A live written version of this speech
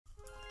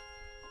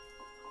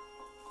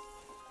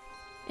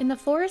In the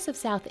forests of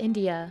South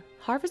India,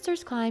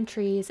 harvesters climb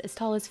trees as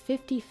tall as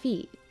 50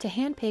 feet to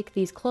handpick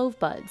these clove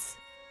buds.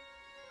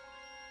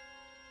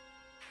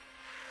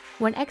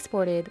 When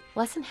exported,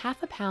 less than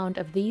half a pound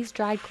of these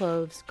dried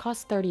cloves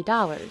costs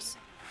 $30.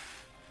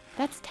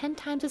 That's 10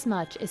 times as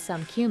much as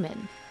some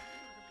cumin.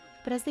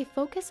 But as they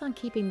focus on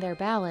keeping their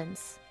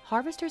balance,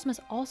 harvesters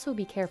must also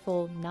be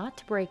careful not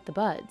to break the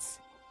buds.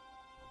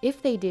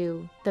 If they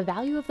do, the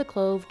value of the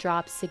clove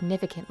drops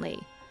significantly,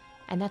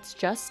 and that's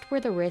just where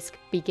the risk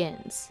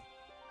begins.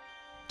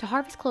 To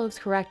harvest cloves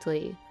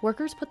correctly,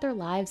 workers put their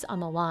lives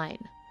on the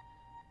line.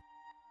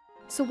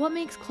 So what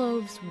makes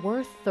cloves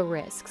worth the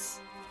risks?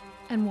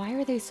 And why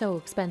are they so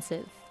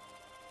expensive?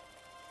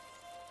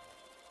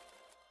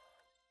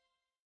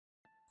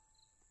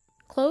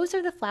 Cloves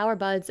are the flower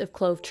buds of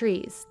clove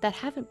trees that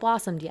haven't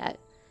blossomed yet.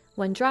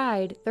 When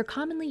dried, they're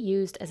commonly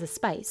used as a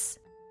spice.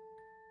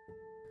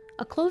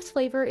 A clove's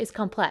flavor is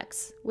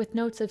complex, with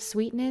notes of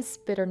sweetness,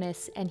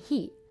 bitterness, and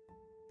heat.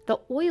 The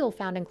oil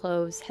found in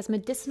cloves has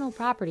medicinal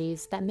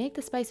properties that make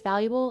the spice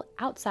valuable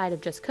outside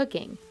of just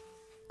cooking.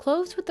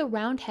 Cloves with the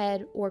round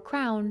head or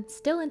crown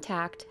still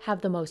intact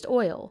have the most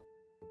oil.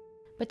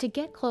 But to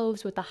get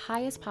cloves with the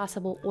highest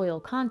possible oil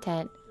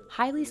content,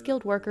 highly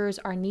skilled workers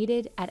are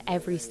needed at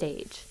every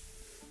stage.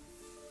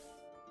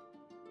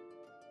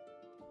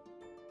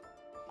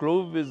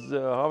 Clove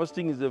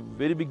harvesting is a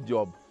very big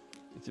job.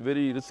 It's a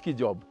very risky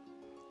job.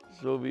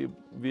 So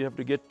we have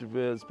to get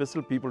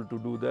special people to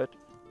do that.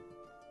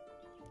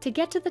 To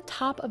get to the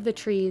top of the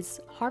trees,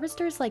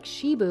 harvesters like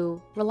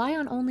Shibu rely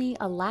on only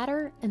a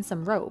ladder and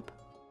some rope.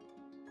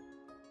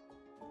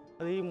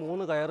 The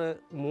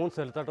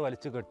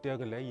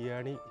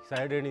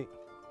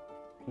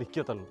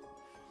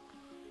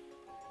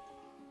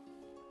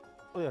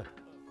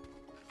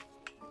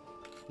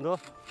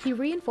He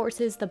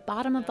reinforces the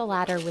bottom of the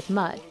ladder with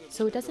mud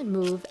so it doesn't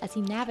move as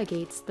he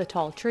navigates the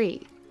tall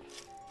tree.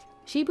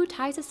 Shibu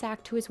ties a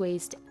sack to his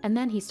waist and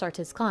then he starts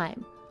his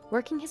climb,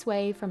 working his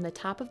way from the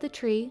top of the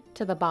tree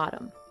to the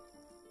bottom.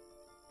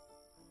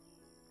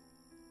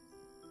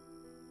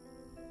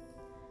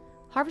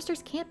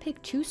 Harvesters can't pick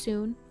too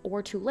soon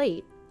or too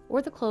late,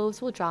 or the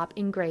cloves will drop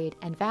in grade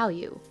and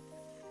value.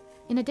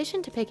 In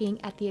addition to picking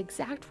at the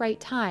exact right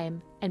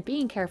time and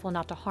being careful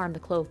not to harm the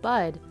clove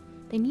bud,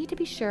 they need to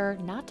be sure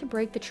not to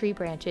break the tree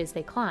branches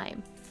they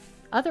climb.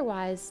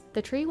 Otherwise,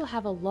 the tree will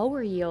have a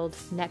lower yield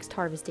next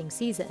harvesting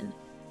season.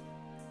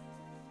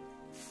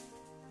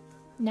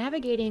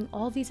 Navigating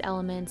all these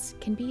elements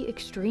can be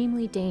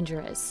extremely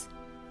dangerous.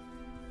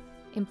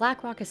 In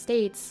Black Rock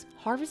Estates,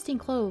 harvesting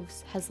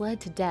cloves has led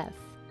to death.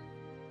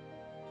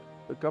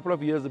 A couple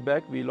of years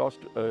back, we lost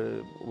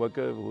a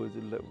worker who was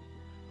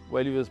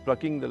while he was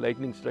plucking, the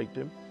lightning struck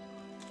him.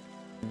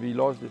 We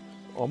lost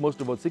almost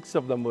about 6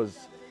 of them.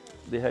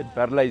 They had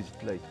paralyzed.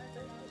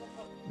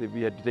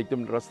 We had to take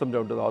them, rush them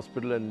down to the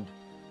hospital, and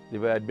they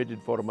were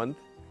admitted for a month.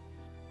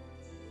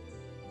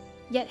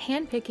 Yet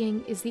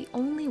handpicking is the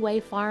only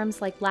way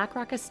farms like Black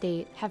Rock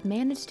Estate have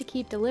managed to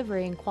keep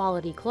delivering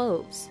quality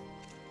cloves.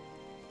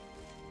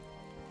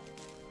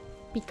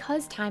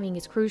 Because timing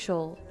is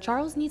crucial,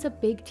 Charles needs a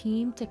big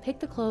team to pick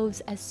the cloves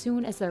as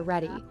soon as they're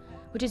ready,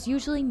 which is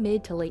usually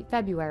mid to late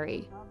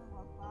February.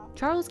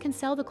 Charles can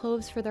sell the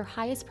cloves for their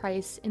highest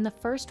price in the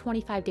first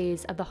 25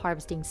 days of the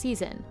harvesting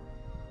season.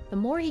 The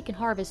more he can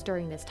harvest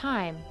during this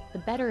time, the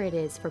better it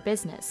is for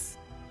business.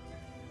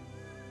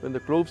 When the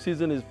clove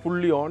season is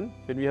fully on,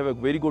 when we have a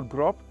very good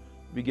crop,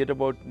 we get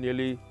about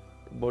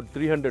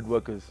 300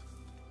 workers.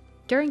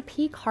 During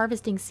peak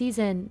harvesting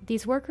season,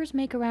 these workers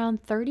make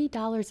around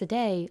 $30 a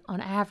day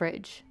on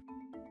average.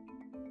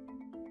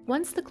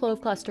 Once the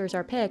clove clusters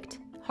are picked,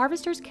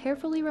 harvesters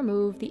carefully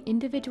remove the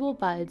individual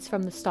buds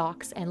from the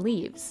stalks and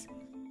leaves.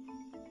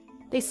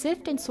 They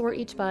sift and sort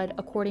each bud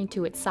according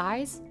to its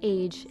size,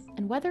 age,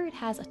 and whether it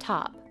has a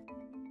top.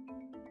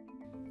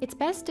 It's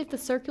best if the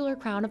circular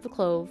crown of the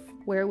clove,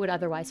 where it would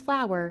otherwise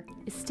flower,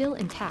 is still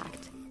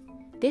intact.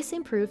 This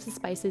improves the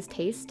spice's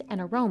taste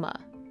and aroma.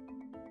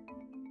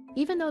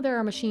 Even though there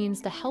are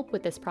machines to help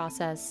with this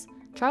process,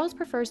 Charles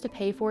prefers to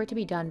pay for it to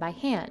be done by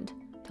hand,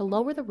 to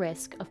lower the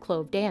risk of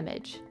clove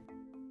damage.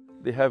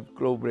 They have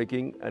clove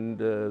breaking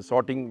and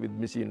sorting with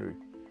machinery.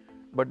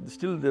 But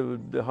still,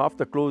 half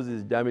the cloves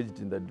is damaged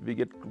in that. We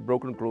get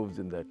broken cloves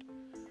in that.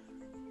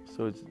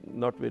 So it's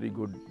not very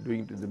good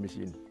doing it to the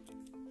machine.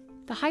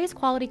 The highest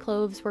quality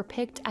cloves were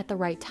picked at the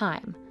right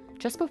time,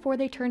 just before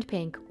they turned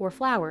pink or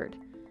flowered.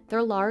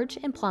 They're large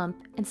and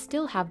plump and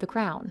still have the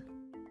crown.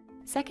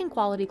 Second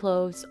quality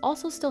cloves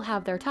also still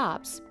have their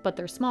tops, but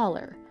they're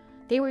smaller.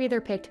 They were either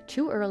picked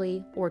too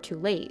early or too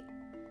late.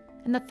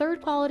 And the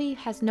third quality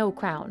has no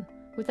crown,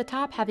 with the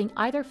top having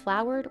either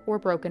flowered or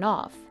broken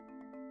off.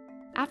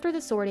 After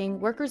the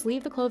sorting, workers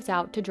leave the cloves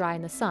out to dry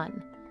in the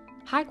sun.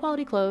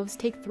 High-quality cloves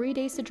take 3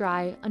 days to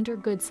dry under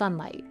good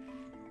sunlight.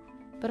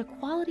 But a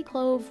quality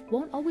clove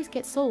won't always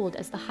get sold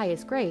as the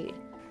highest grade,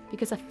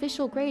 because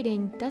official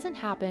grading doesn't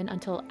happen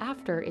until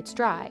after it's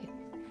dry.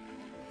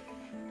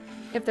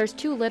 If there's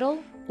too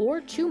little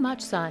or too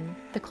much sun,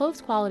 the clove's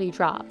quality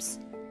drops.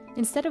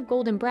 Instead of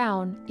golden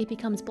brown, it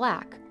becomes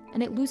black,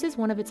 and it loses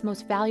one of its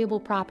most valuable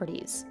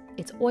properties,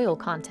 its oil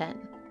content.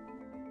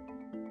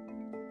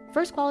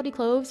 First quality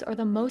cloves are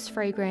the most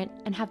fragrant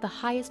and have the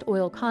highest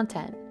oil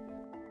content.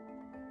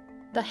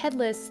 The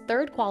headless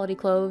third quality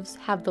cloves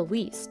have the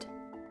least.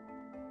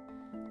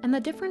 And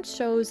the difference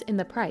shows in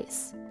the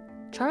price.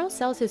 Charles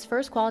sells his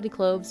first quality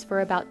cloves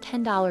for about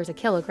 $10 a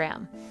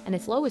kilogram, and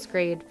its lowest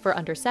grade for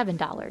under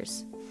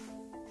 $7.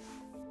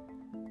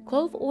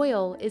 Clove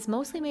oil is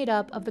mostly made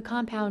up of the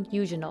compound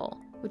eugenol,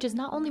 which is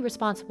not only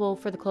responsible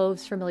for the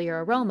clove's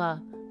familiar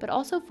aroma, but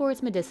also for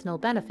its medicinal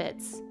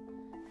benefits.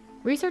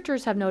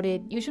 Researchers have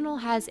noted eugenol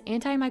has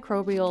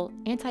antimicrobial,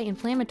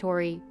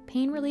 anti-inflammatory,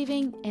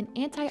 pain-relieving, and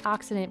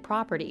antioxidant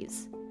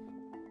properties.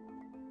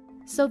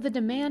 So the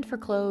demand for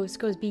cloves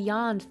goes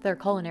beyond their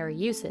culinary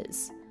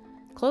uses.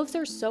 Cloves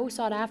are so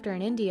sought after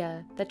in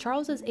India that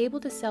Charles is able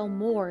to sell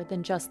more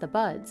than just the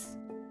buds.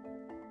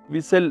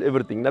 We sell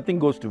everything, nothing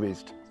goes to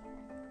waste.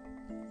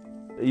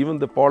 Even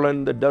the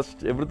pollen, the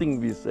dust, everything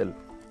we sell.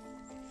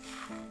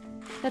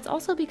 That's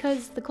also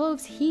because the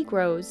cloves he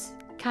grows,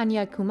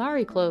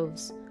 Kanyakumari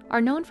cloves,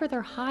 are known for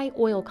their high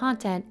oil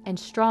content and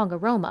strong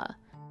aroma.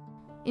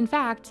 In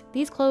fact,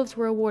 these cloves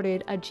were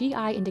awarded a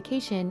GI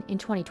indication in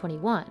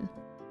 2021.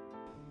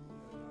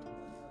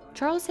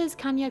 Charles says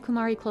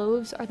Kanyakumari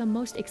cloves are the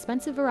most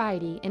expensive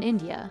variety in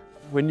India.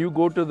 When you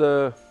go to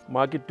the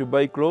market to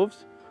buy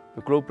cloves,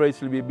 the clove price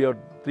will be about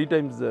 3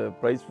 times the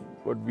price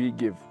what we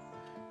give.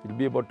 It will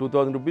be about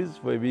 2,000 rupees,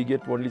 where we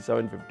get only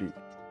 750.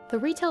 The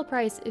retail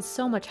price is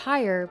so much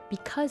higher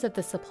because of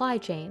the supply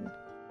chain.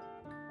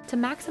 To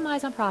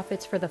maximize on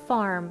profits for the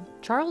farm,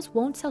 Charles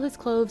won't sell his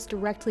cloves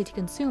directly to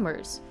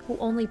consumers, who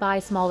only buy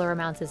smaller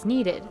amounts as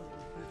needed.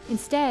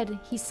 Instead,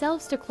 he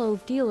sells to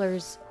clove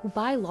dealers who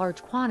buy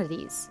large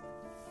quantities.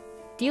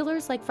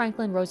 Dealers like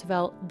Franklin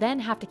Roosevelt then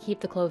have to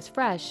keep the cloves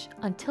fresh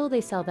until they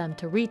sell them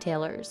to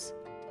retailers.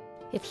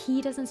 If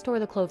he doesn't store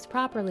the cloves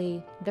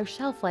properly, their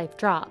shelf life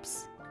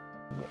drops.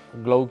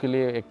 Glove के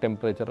लिए एक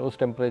temperature है, उस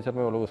temperature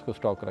में वो लोग उसको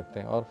stock रखते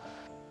हैं और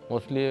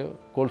मोस्टली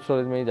कोल्ड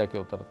स्टोरेज में ही जाके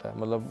उतरता है.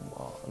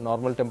 मतलब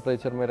नॉर्मल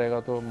टेम्परेचर में रहेगा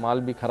तो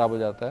माल भी ख़राब हो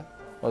जाता है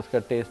और उसका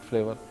टेस्ट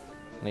फ्लेवर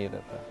नहीं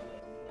रहता है.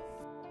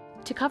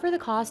 To cover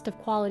the cost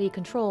of quality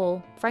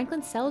control,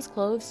 Franklin sells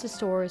cloves to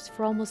stores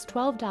for almost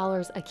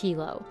 $12 a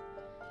kilo.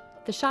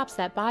 The shops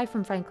that buy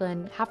from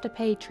Franklin have to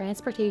pay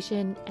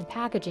transportation and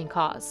packaging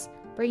costs,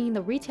 bringing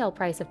the retail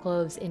price of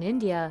cloves in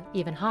India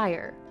even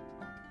higher.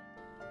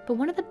 But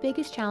one of the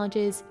biggest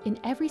challenges in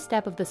every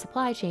step of the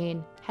supply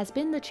chain has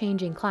been the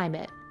changing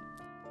climate.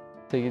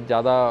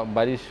 ज़्यादा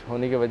बारिश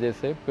होने की वजह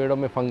से पेड़ों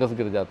में fungus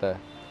गिर जाता है,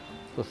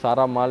 तो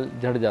सारा माल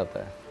झड़ जाता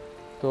है.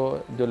 तो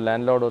जो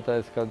लैंडलॉर्ड होता है,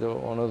 इसका जो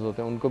ओनर्स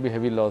होते हैं, उनको भी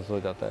हेवी लॉस हो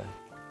जाता है.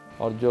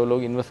 और जो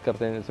लोग इन्वेस्ट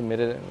करते हैं,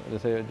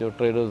 जैसे जो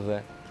ट्रेडर्स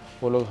हैं,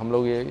 वो लोग हम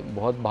लोग ये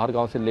बहुत बाहर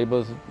गांव से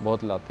लेबर्स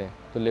बहुत लाते हैं,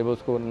 तो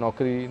लेबर्स को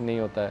नौकरी नहीं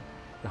होता है.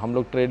 हम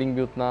लोग ट्रेडिंग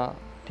भी उतना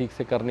ठीक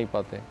से कर नहीं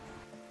पाते.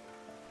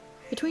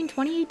 Between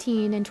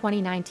 2018 and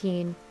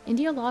 2019,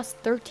 India lost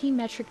 13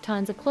 metric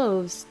tons of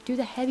cloves due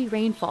to heavy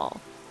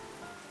rainfall.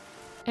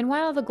 And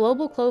while the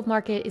global clove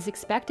market is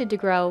expected to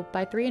grow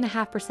by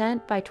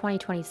 3.5% by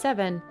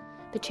 2027,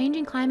 the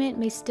changing climate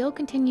may still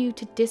continue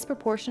to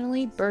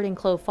disproportionately burden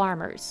clove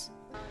farmers.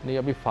 नहीं,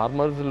 अभी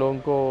farmers लोगों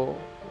को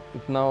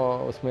इतना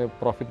उसमें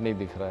profit नहीं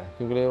दिख रहा है,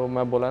 क्योंकि वो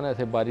मैं बोला ना,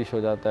 ऐसे बारिश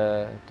हो जाता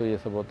है तो ये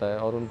सब होता है,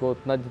 और उनको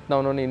उतना जितना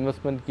उन्होंने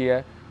इन्वेस्टमेंट किया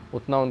है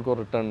उतना उनको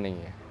रिटर्न नहीं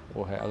है.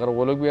 वो है, अगर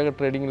वो लोग भी अगर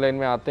ट्रेडिंग लाइन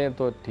में आते हैं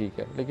तो ठीक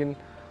है, लेकिन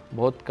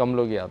बहुत कम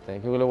लोग ही आते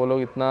हैं, क्योंकि वो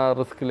लोग इतना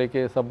रिस्क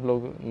लेके सब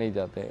लोग नहीं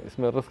जाते हैं.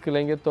 इसमें रिस्क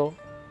लेंगे तो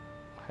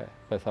है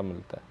पैसा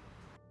मिलता है.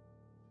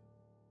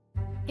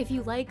 If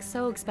you like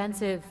So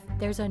Expensive,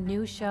 there's a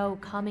new show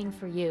coming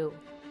for you.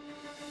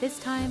 This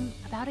time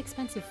about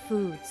expensive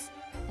foods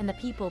and the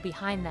people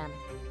behind them.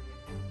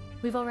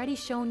 We've already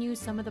shown you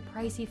some of the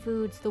pricey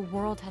foods the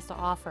world has to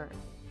offer.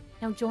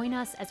 Now join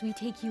us as we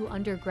take you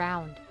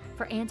underground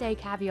for Ante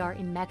caviar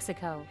in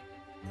Mexico,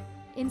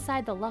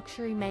 inside the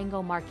luxury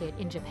mango market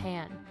in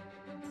Japan,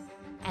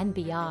 and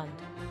beyond.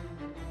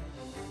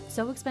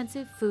 So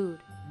Expensive food,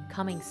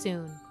 coming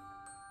soon.